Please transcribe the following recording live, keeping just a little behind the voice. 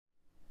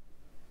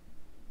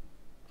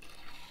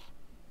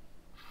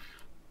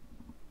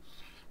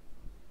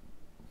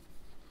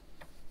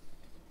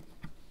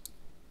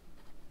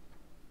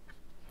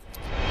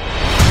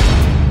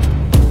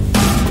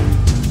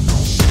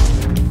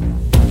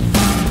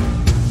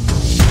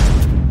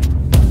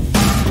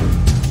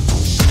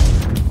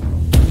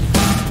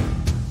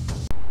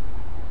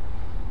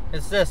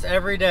this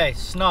every day.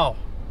 Snow,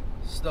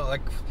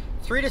 like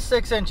 3 to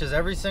 6 inches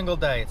every single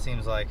day, it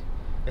seems like.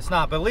 It's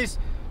not, but at least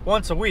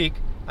once a week.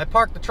 I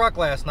parked the truck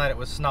last night, it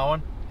was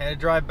snowing. Had to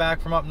drive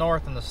back from up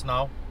north in the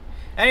snow.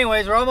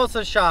 Anyways, we're almost at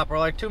the shop. We're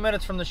like 2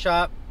 minutes from the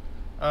shop.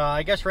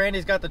 I guess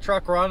Randy's got the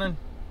truck running.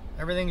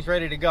 Everything's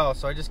ready to go.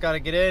 So I just got to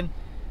get in,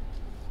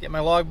 get my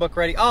logbook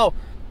ready. Oh,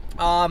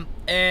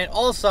 and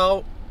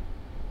also,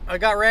 I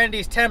got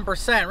Randy's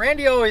 10%.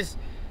 Randy always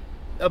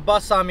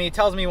busts on me. He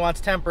tells me he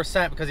wants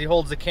 10% because he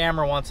holds the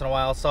camera once in a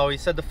while. So he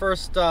said the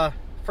first time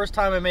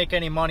I make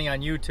any money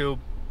on YouTube,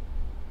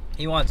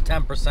 he wants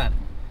 10%.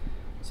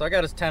 So I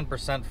got his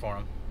 10% for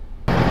him.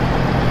 All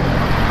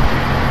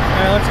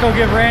right, let's go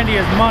give Randy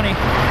his money.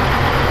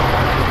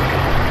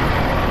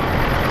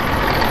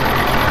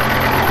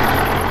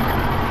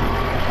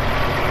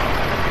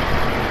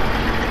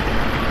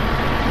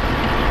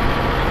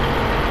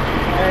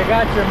 I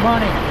got your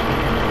money.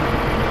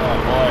 Oh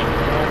boy.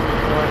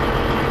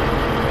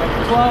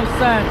 12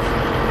 cents.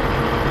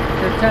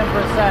 Your 10%.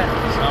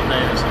 Someday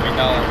there's gonna be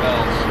dollar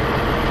bills.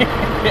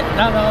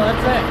 No,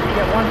 that's it. You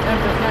get 10%.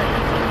 You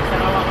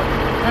said I want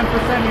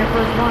 10% of your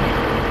first money.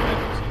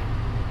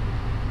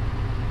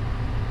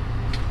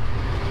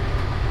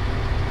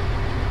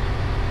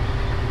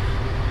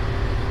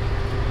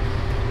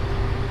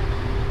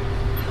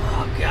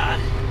 Oh God.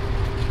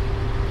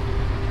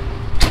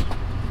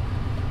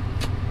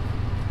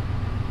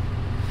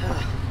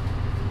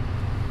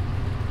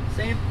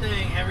 Same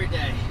thing every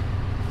day.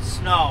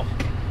 Snow.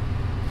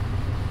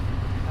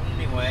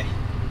 Anyway.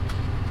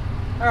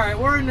 Alright,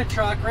 we're in the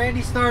truck.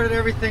 Randy started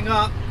everything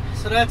up,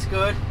 so that's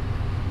good.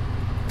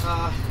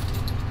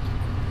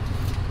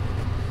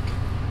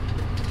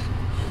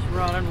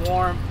 Running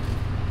warm.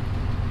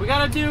 We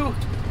gotta do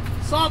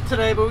salt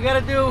today, but we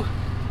gotta do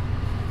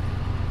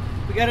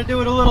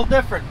it a little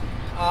different.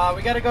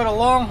 We gotta go to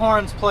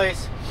Longhorn's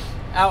place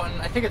out in,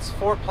 I think it's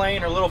Fort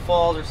Plain or Little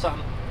Falls or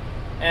something,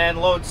 and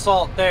load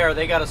salt there.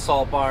 They got a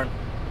salt barn.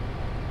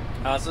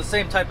 It's the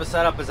same type of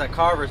setup as at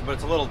Carver's, but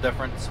it's a little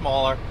different,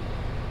 smaller.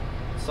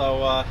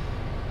 So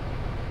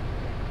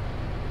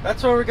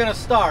that's where we're gonna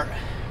start.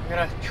 We're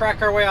gonna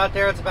trek our way out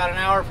there. It's about an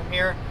hour from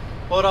here.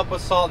 Load up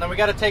with salt, and then we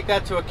got to take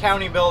that to a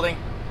county building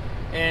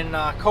in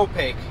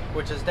Copake,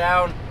 which is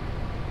down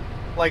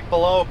like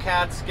below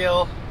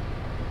Catskill,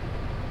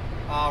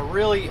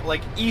 really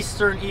like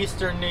eastern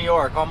New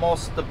York,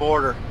 almost the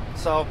border.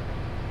 So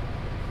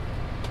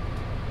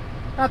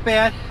not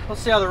bad. We'll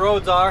see how the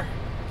roads are.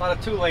 A lot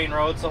of 2-lane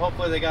roads, so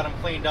hopefully they got them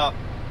cleaned up.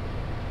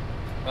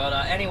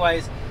 But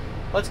anyways,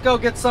 let's go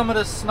get some of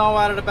the snow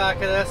out of the back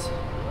of this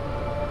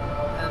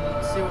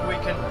and see what we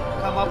can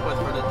come up with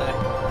for the day.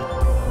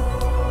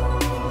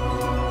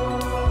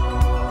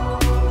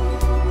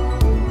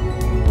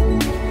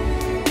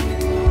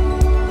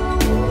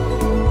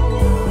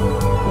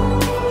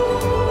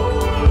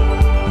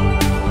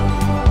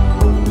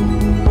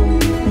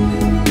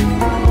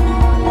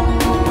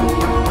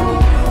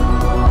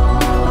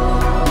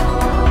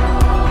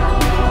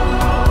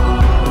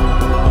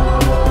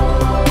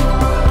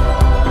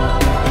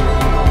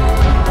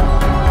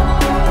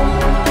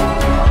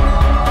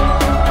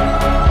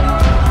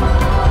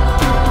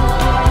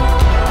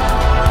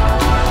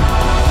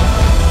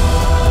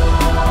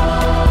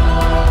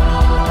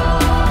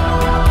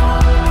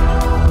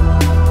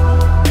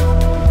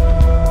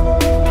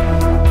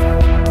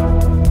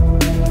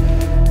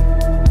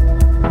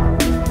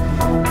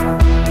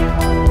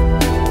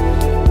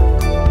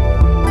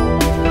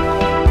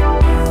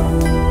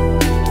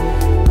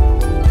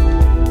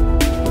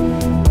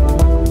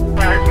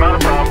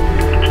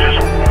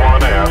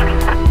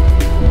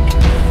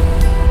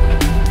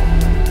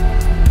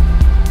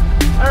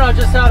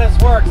 How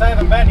this works. I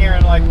haven't been here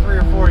in like 3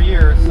 or 4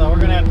 years, so we're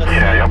gonna have to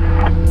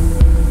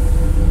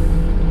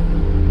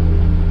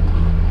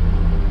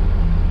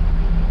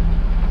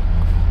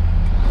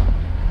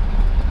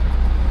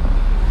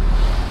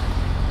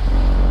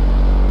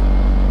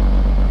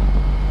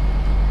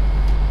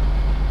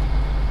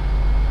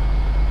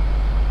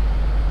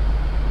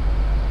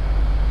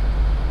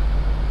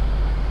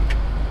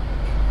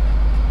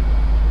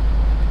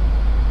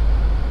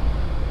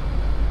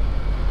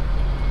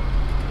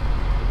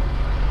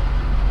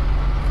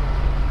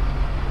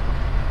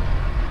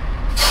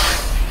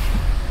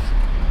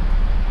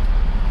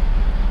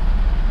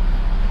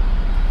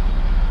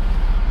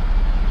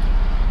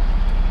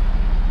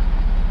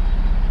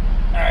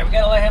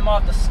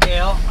off the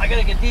scale. I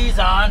gotta get these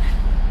on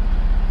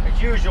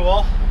as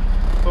usual,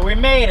 but we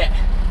made it.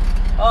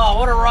 Oh,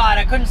 what a ride.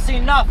 I couldn't see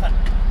nothing.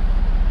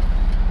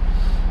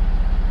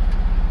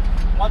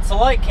 Once the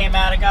light came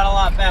out, it got a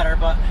lot better,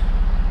 but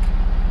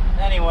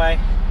anyway,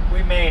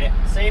 we made it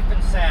safe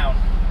and sound.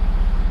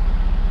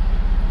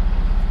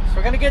 So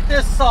we're gonna get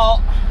this salt.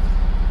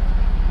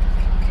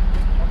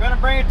 We're gonna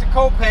bring it to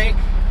Copake,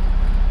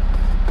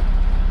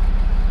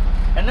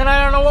 and then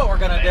I don't know what we're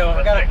gonna do.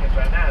 I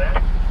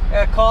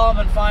gotta call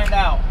them and find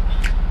out.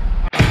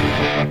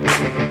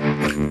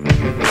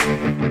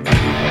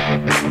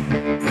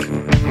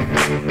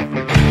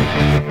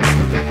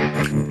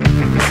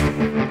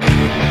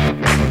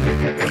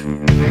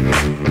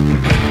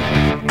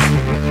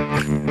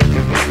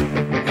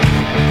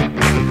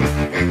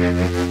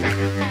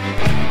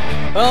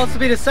 Well, this will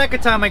be the second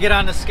time I get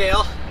on the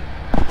scale.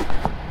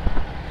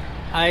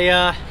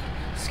 I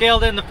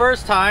scaled in the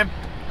first time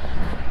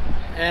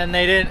and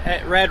they didn't,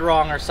 it read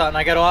wrong or something.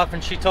 I got off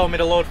and she told me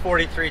to load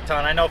 43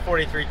 ton. I know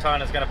 43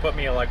 ton is gonna put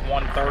me at like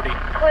 130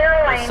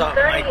 or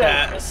something like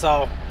that.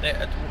 So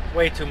it's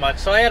way too much.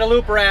 So I had to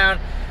loop around.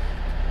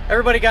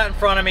 Everybody got in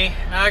front of me.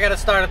 Now I gotta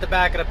start at the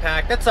back of the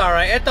pack. That's all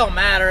right, it don't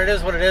matter. It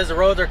is what it is. The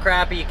roads are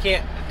crappy. You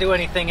can't do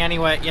anything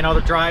anyway. You know,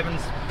 the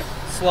driving's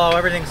slow.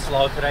 Everything's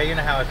slow today. You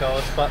know how it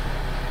goes. But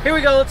here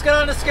we go. Let's get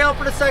on the scale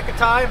for the second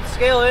time.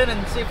 Scale in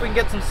and see if we can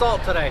get some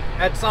salt today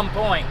at some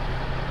point.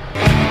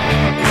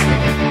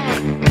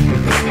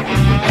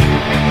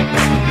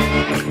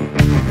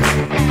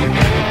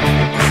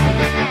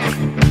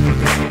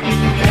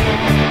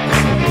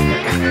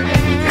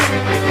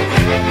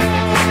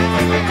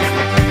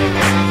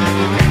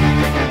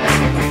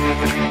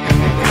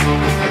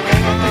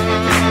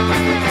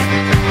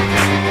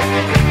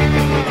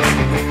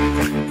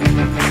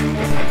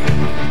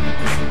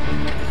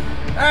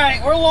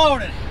 Alright, we're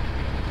loaded.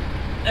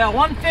 Yeah,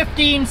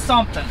 115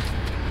 something.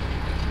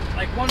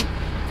 Like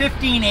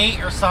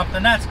 115.8 or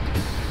something. That's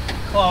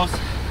close.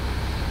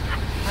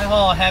 I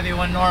haul a heavy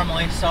one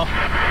normally, so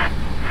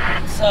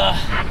it's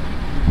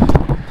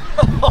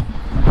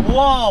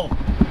whoa.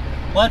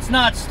 Let's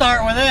not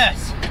start with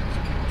this.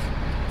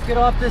 Let's get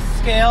off this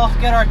scale,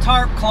 get our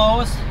tarp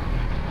closed.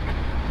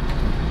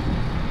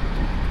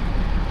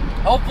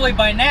 Hopefully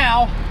by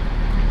now,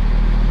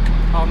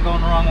 oh, I'm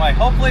going the wrong way.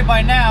 Hopefully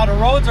by now the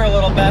roads are a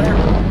little better.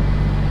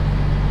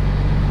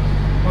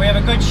 We have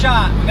a good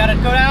shot. We got to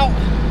go out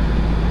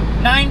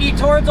 90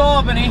 towards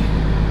Albany,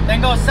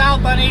 then go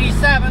south on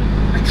 87,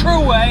 the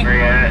true way.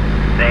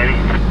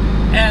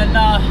 And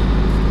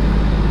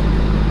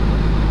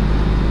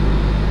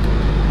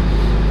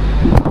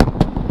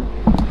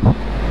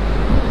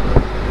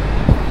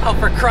oh,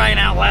 for crying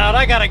out loud,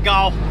 I gotta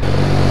go.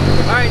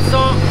 Alright, so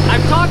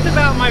I've talked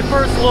about my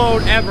first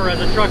load ever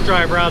as a truck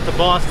driver out to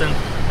Boston.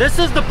 This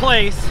is the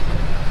place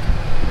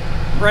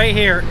right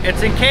here.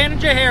 It's in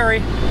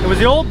Canajoharie. It was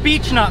the old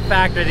Beech Nut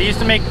factory. They used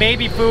to make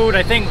baby food,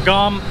 I think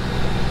gum,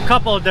 a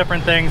couple of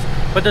different things.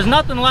 But there's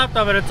nothing left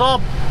of it. It's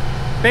all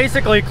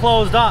basically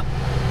closed up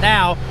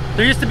now.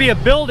 There used to be a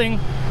building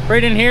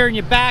right in here and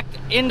you back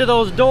into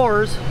those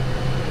doors.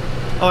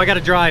 Oh, I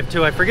gotta drive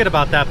too. I forget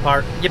about that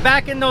part. You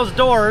back in those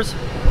doors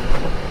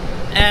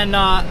and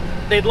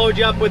they'd load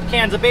you up with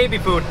cans of baby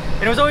food.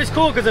 And it was always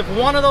cool because if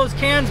one of those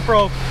cans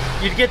broke,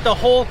 you'd get the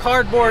whole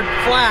cardboard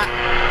flat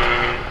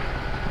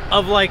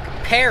of like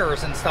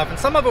pears and stuff. And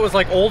some of it was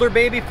like older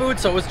baby food,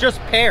 so it was just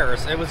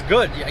pears. It was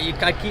good.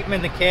 I'd keep them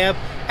in the cab.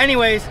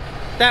 Anyways,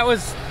 that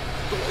was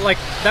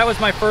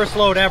my first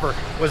load ever,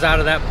 was out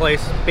of that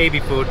place, baby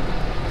food.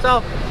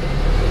 So,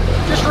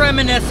 just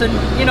reminiscing,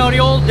 you know, the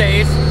old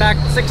days, back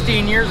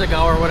 16 years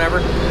ago or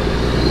whatever.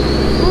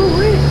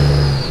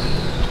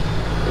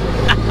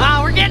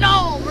 We're getting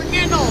old, we're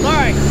getting old. All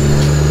right,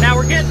 now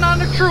we're getting on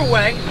the true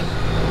way.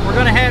 We're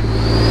gonna head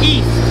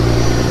east,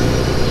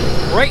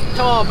 right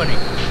to Albany,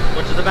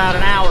 which is about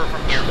an hour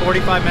from here,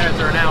 45 minutes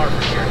or an hour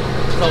from here.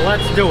 So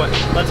let's do it.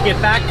 Let's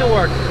get back to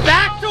work.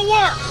 Back to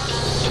work!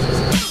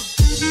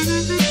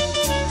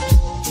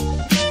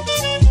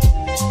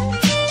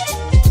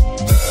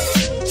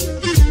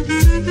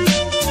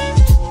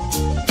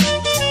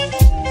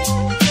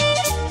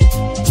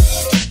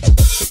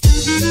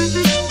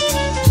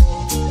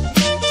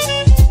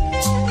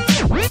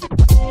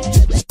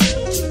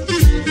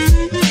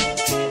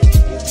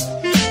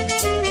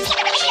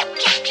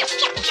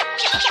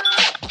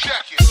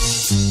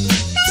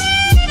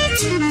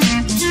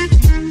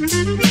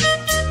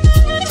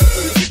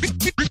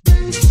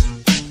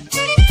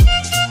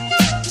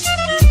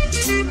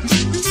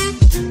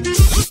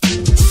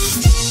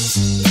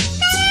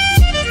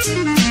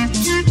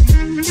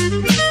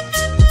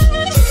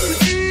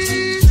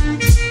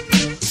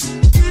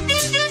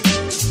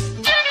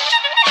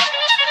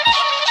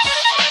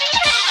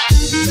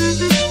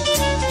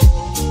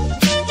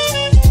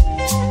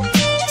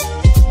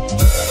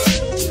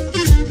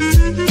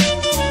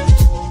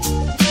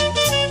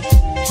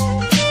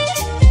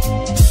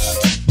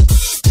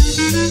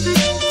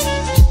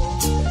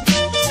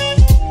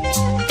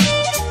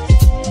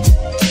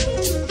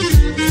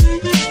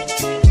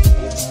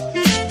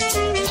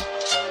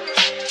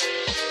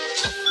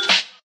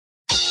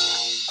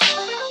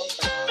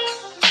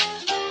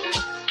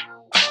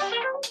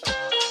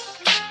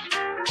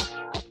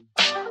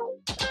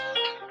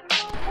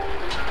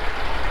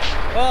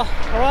 Well,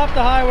 we're off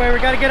the highway. We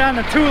got to get on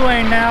the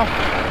 2-lane now.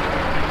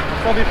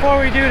 So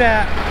before we do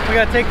that, we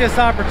got to take this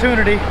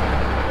opportunity.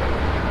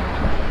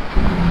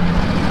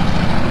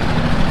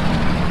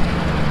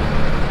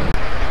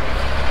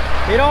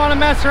 You don't want to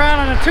mess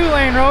around on a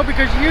 2-lane road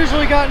because you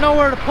usually got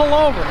nowhere to pull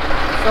over.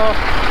 So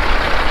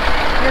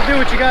you got to do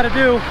what you got to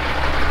do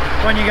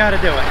when you got to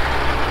do it.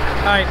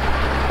 All right,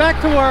 back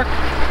to work.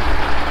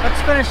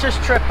 Let's finish this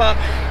trip up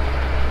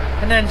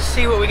and then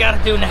see what we got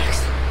to do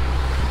next.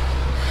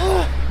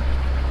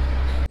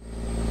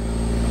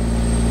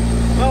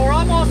 Well, we're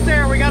almost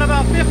there. We got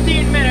about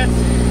 15 minutes.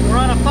 We're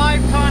on a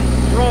 5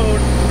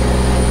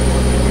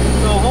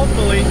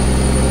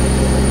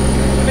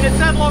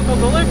 local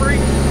delivery,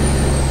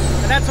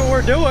 and that's what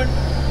we're doing,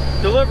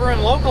 delivering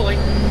locally.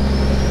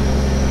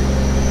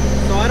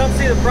 So I don't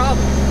see the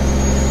problem.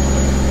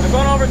 I've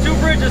gone over 2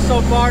 bridges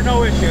so far,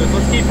 no issues.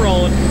 Let's keep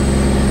rolling.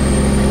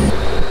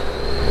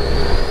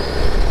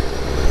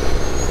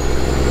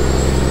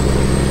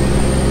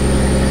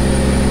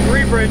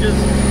 Bridges.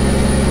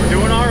 We're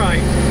doing all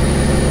right.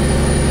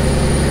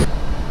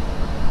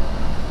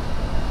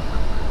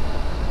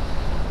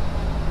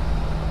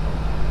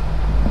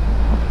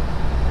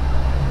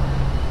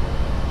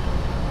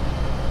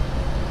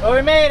 Well,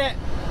 we made it.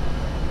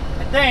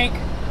 I think.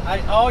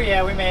 Oh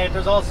yeah, we made it.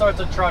 There's all sorts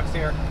of trucks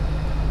here.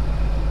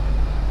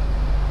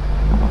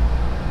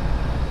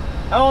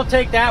 I won't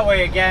take that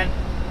way again.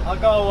 I'll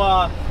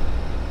go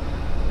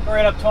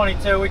right up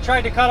 22. We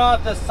tried to cut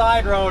off this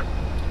side road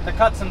to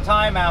cut some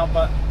time out,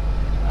 but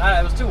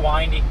it was too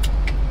windy.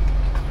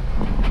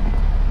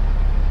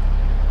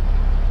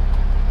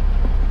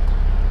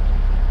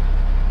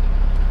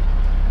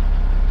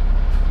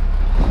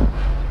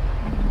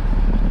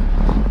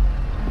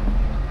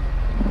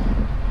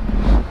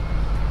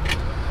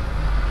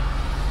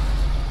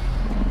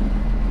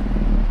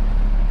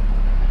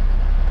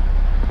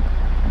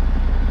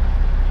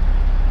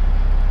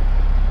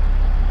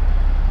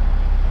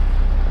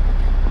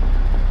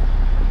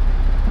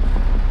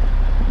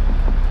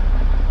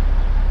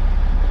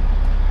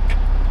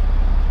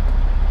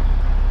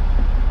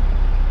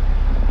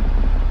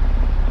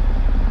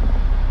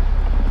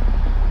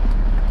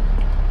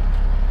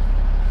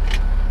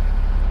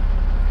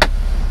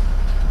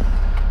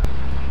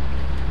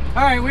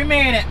 Alright, we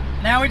made it.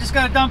 Now we just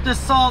gotta dump this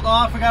salt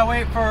off. We gotta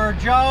wait for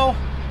Joe,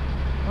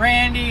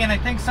 Randy, and I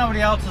think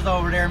somebody else is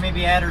over there,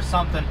 maybe Ed or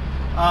something.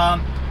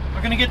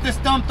 We're gonna get this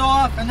dumped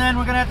off, and then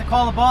we're gonna have to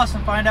call the boss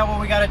and find out what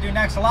we gotta do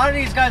next. A lot of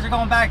these guys are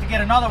going back to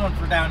get another one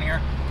for down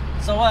here,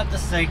 so we'll have to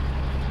see.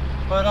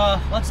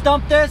 But let's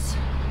dump this,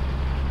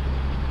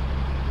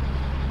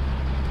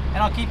 and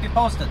I'll keep you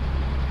posted.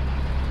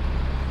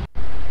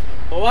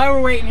 Well, while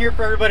we're waiting here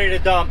for everybody to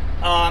dump,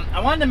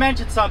 I wanted to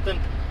mention something.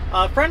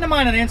 A friend of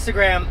mine on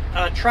Instagram,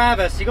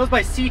 Travis, he goes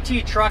by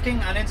CT Trucking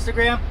on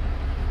Instagram,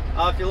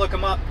 if you look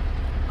him up.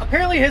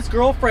 Apparently his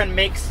girlfriend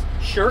makes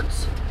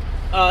shirts.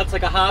 It's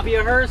like a hobby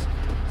of hers.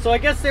 So I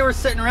guess they were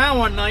sitting around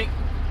one night,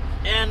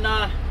 and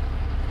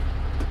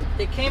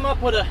they came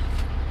up with a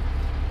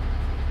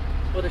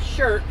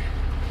shirt.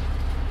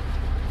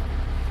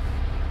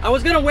 I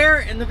was gonna wear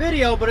it in the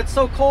video, but it's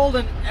so cold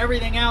and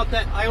everything out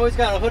that I always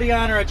got a hoodie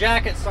on or a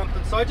jacket,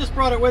 something. So I just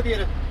brought it with you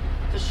to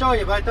show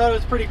you, but I thought it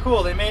was pretty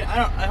cool. They made,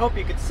 I hope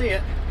you could see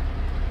it,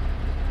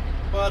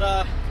 but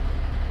I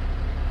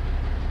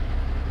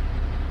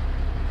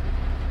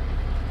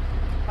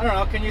don't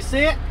know, can you see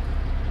it?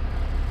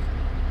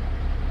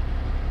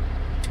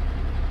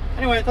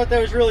 Anyway, I thought that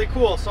was really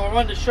cool, so I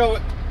wanted to show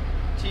it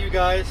to you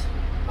guys,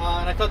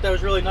 and I thought that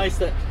was really nice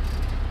that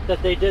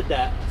they did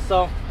that.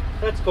 So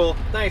that's cool.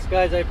 Thanks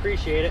guys, I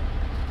appreciate it.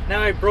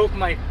 Now I broke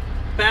my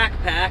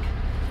backpack.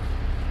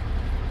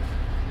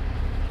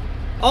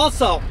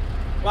 Also,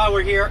 while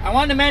we're here, I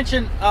wanted to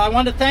mention, I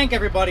wanted to thank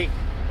everybody.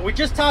 We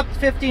just topped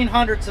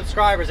 1,500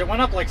 subscribers. It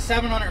went up like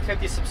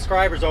 750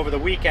 subscribers over the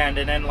weekend,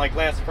 and then like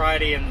last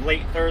Friday and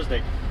late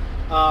Thursday.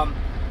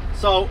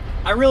 So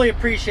I really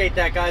appreciate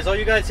that, guys. All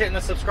you guys hitting the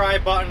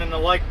subscribe button and the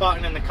like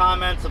button and the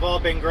comments have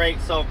all been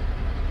great. So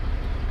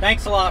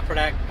thanks a lot for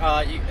that.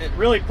 It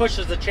really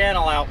pushes the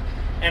channel out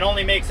and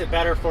only makes it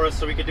better for us,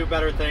 so we can do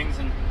better things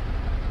and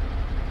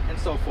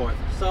so forth.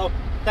 So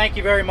thank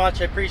you very much.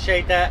 I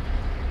appreciate that.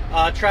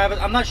 Travis,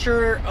 I'm not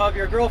sure of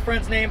your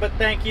girlfriend's name, but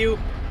thank you,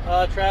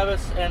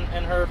 Travis,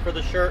 and her for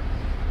the shirt.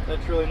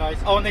 That's really nice.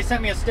 Oh, and they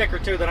sent me a sticker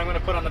too that I'm going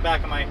to put on the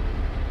back of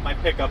my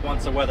pickup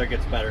once the weather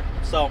gets better.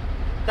 So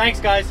thanks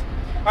guys.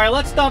 All right,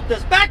 let's dump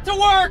this. Back to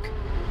work.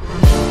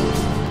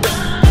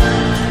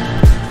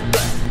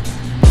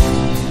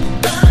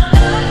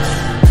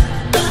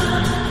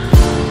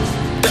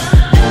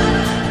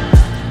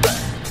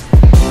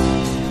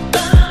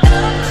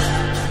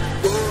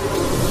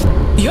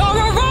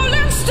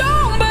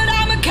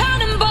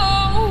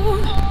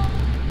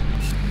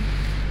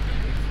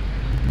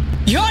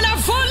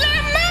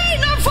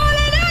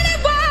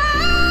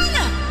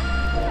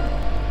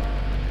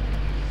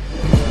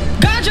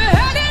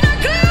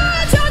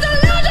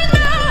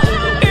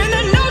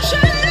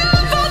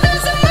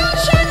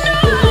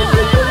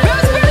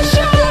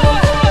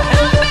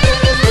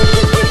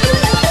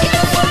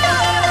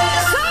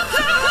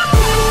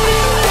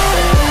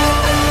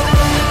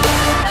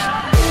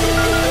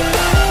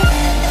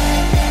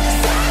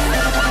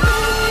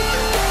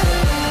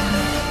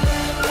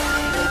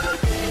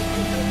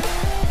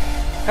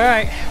 All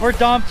right, we're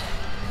dumped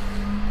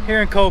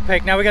here in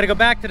Copic. Now we got to go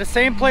back to the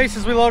same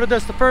places we loaded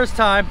this the first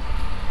time.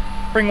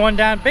 Bring one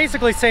down,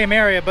 basically same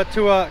area, but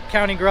to a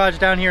county garage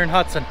down here in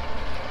Hudson.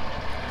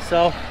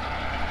 So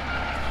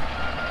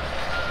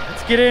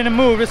let's get in and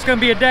move. It's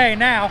gonna be a day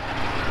now.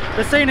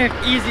 This ain't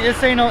easy.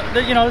 This ain't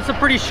you know, it's a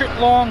pretty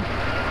long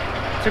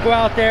to go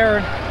out there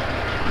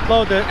and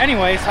load the.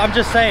 Anyways, I'm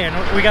just saying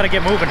we got to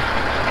get moving.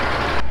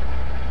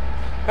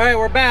 All All right,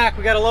 we're back.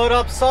 We got to load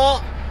up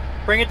salt,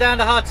 bring it down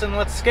to Hudson.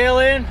 Let's scale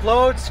in,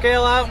 load,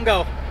 scale out, and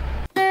go.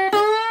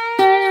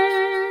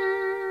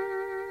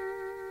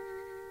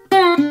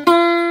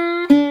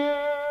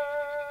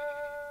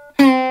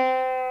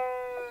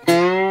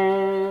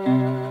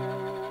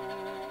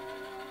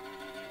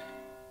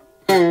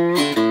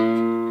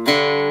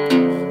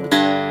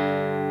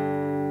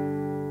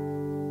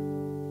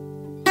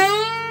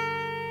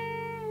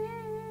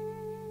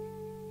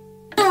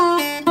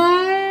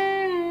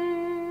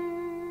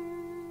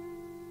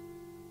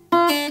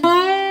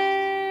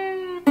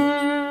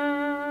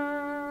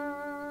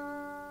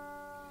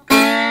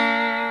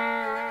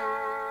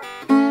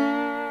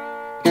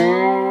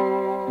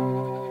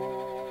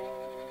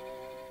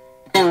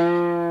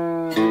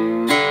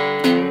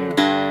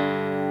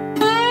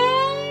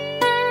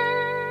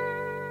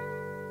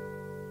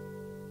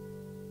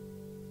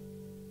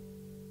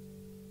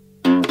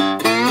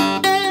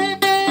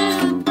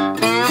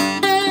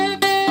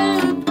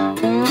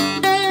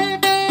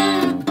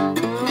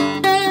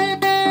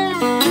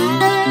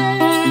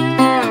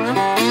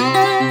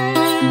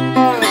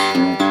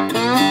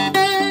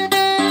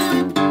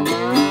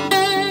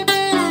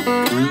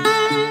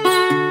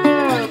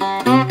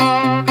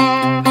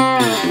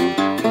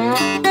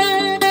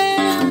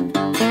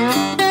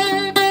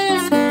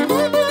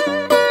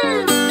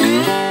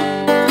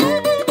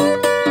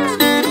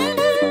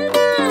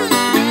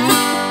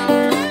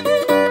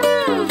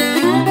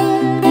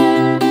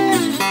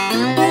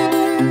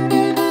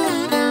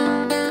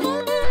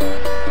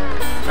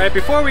 Alright,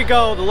 before we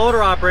go, the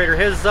loader operator,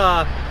 his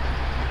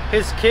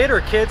kid or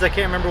kids, I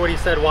can't remember what he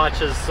said,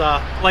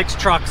 likes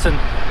trucks and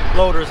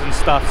loaders and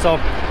stuff. So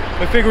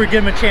we figured we'd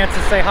give him a chance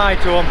to say hi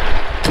to him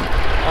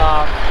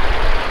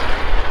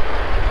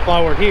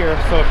while we're here.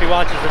 So if he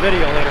watches the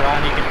video later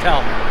on, you can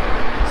tell.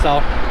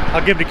 So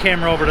I'll give the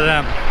camera over to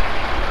them.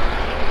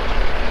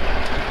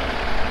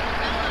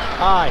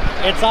 Hi,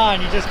 it's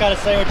on. You just got to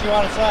say what you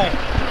want to say.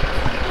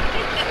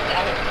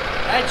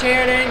 Hi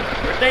Channing,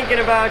 we're thinking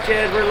about you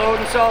as we're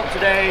loading salt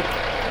today.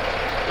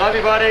 Love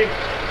you, buddy.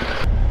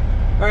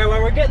 All right,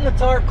 well, we're getting the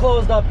tarp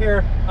closed up here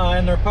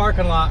in their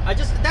parking lot.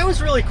 That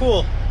was really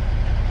cool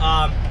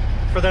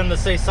for them to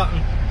say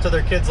something to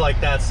their kids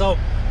like that. So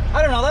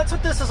I don't know, that's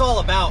what this is all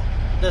about,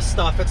 this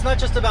stuff. It's not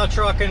just about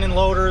trucking and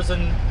loaders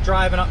and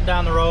driving up and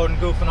down the road and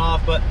goofing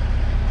off, but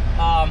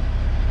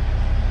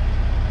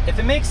if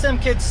it makes them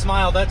kids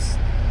smile, that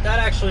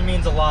actually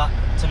means a lot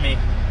to me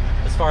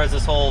as far as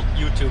this whole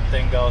YouTube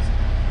thing goes.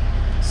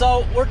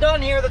 So we're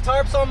done here. The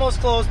tarp's almost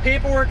closed.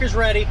 Paperwork is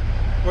ready.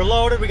 We're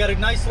loaded. We got a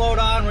nice load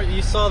on.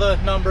 You saw the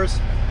numbers.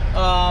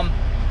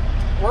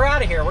 We're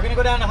out of here. We're gonna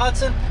go down to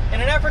Hudson. In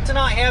an effort to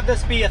not have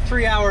this be a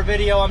 3-hour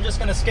video, I'm just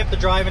gonna skip the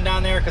driving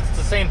down there because it's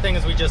the same thing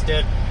as we just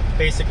did,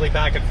 basically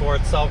back and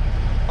forth. So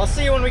I'll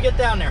see you when we get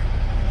down there.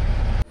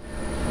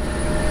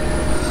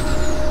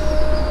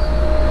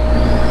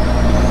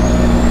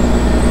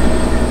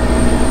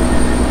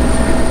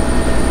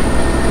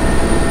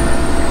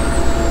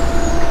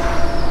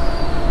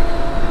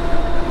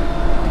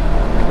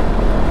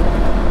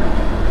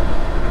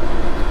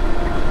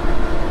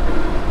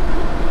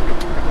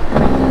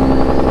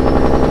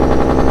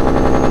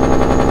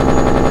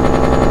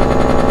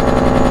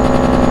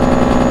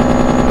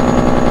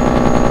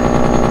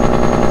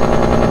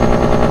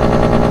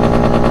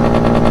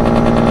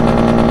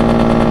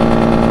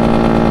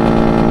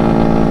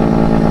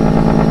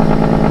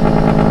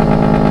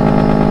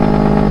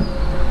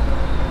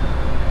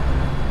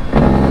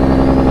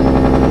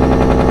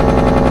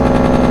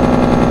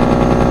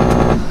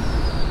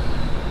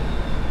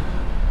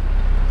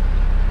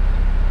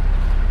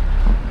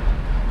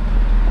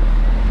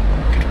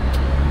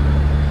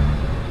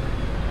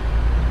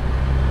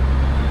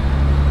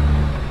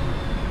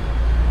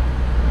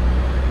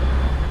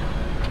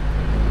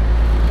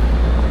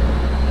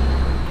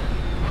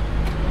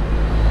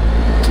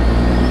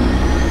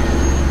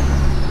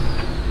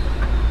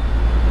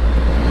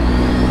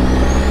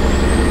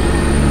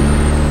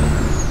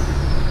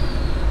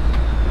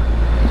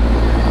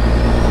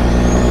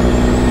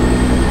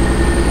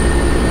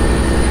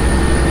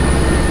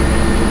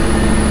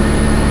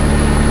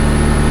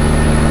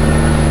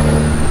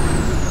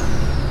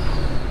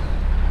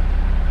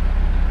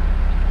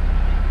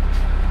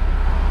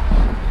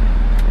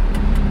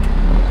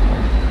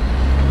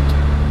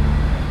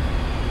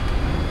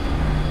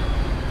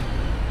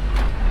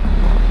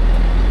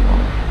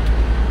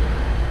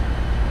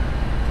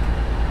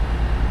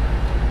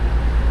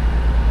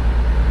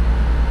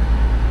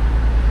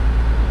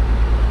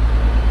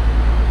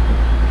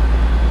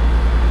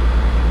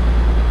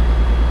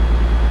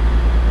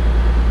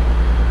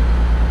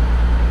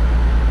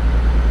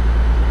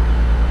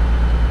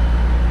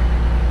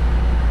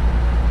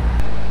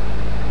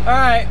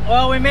 Alright,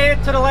 well, we made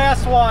it to the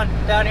last one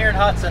down here in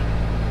Hudson.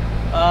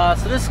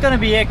 So this is going to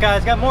be it,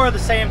 guys. Got more of the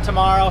same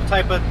tomorrow,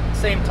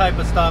 same type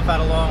of stuff out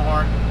of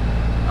Longhorn.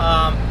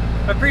 I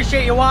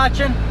appreciate you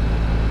watching.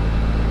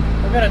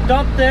 We're going to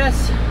dump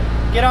this,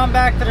 get on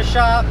back to the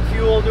shop,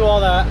 fuel, do all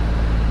that.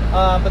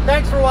 But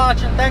thanks for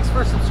watching. Thanks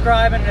for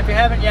subscribing. And if you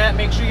haven't yet,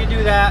 make sure you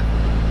do that.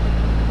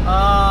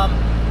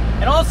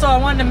 And also, I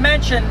wanted to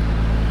mention,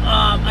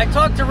 I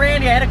talked to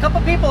Randy. I had a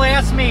couple people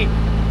ask me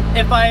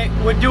if I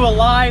would do a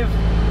live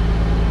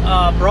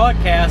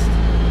broadcast.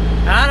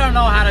 And I don't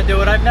know how to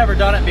do it. I've never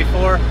done it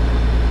before.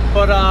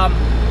 But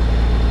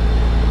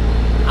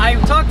I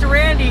talked to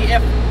Randy.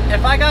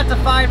 If I got to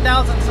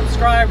 5,000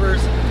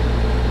 subscribers,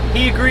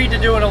 he agreed to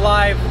doing a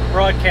live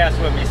broadcast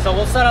with me. So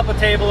we'll set up a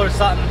table or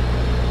something,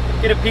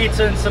 get a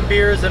pizza and some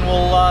beers, and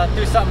we'll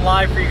do something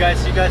live for you guys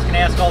so you guys can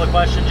ask all the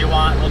questions you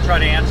want, and we'll try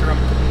to answer them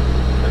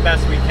the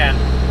best we can.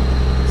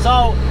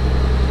 So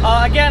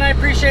again, I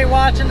appreciate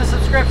watching, the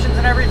subscriptions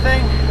and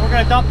everything. We're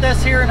going to dump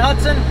this here in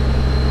Hudson.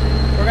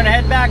 We're going to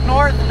head back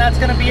north, and that's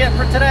going to be it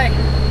for today.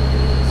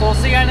 So we'll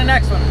see you in the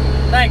next one.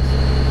 Thanks.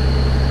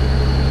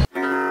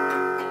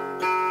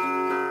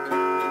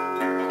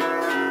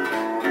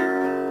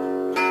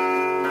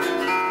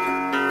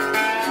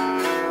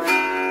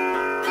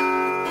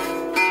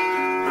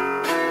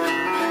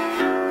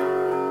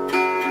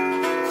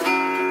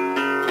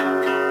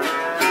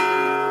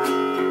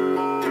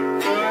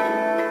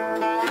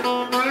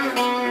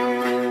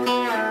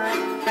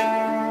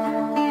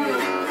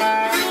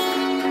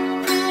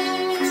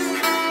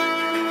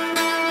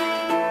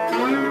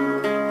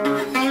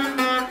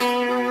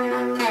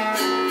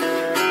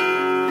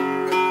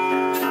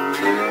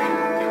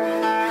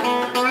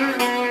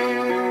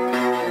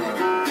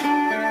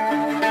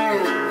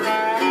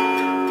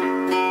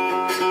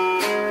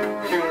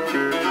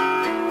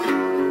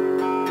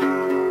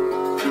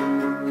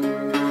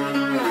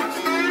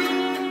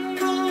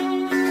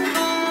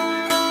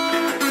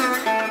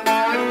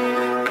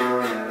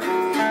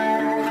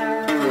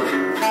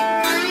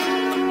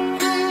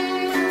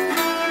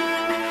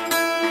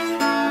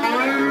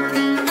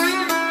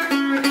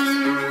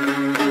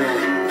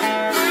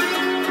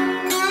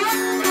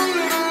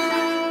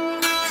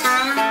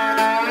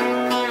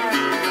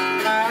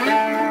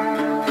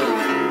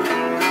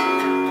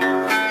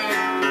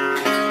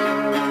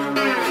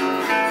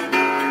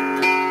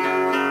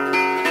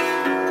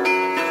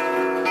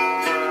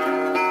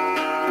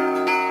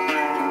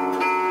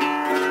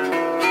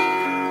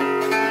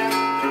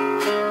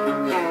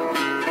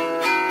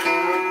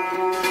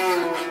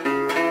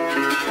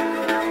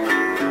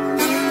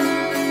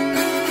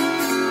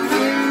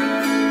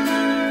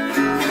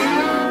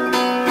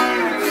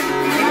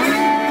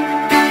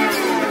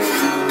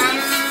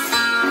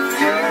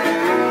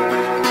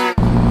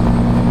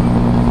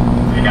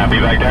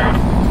 Back there?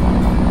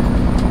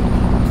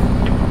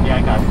 Yeah,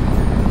 I got it.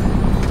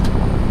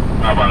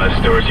 Up on the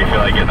Stewards, you feel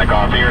like getting the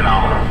coffee or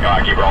no? You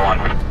want to keep rolling?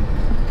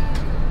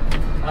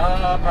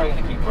 Probably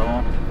gonna keep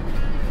rolling.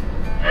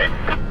 Hey.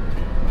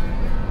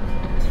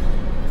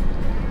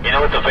 You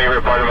know what the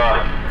favorite part of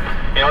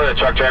you know what the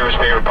truck driver's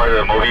favorite part of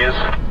the movie is?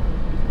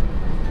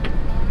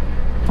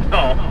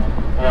 Oh,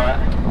 what?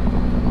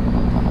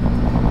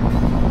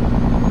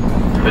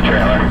 The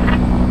trailer.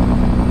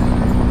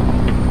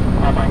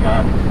 Oh my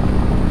God.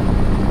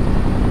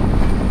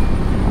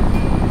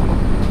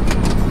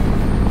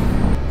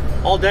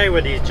 All day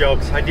with these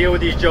jokes. I deal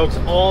with these jokes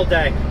all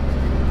day.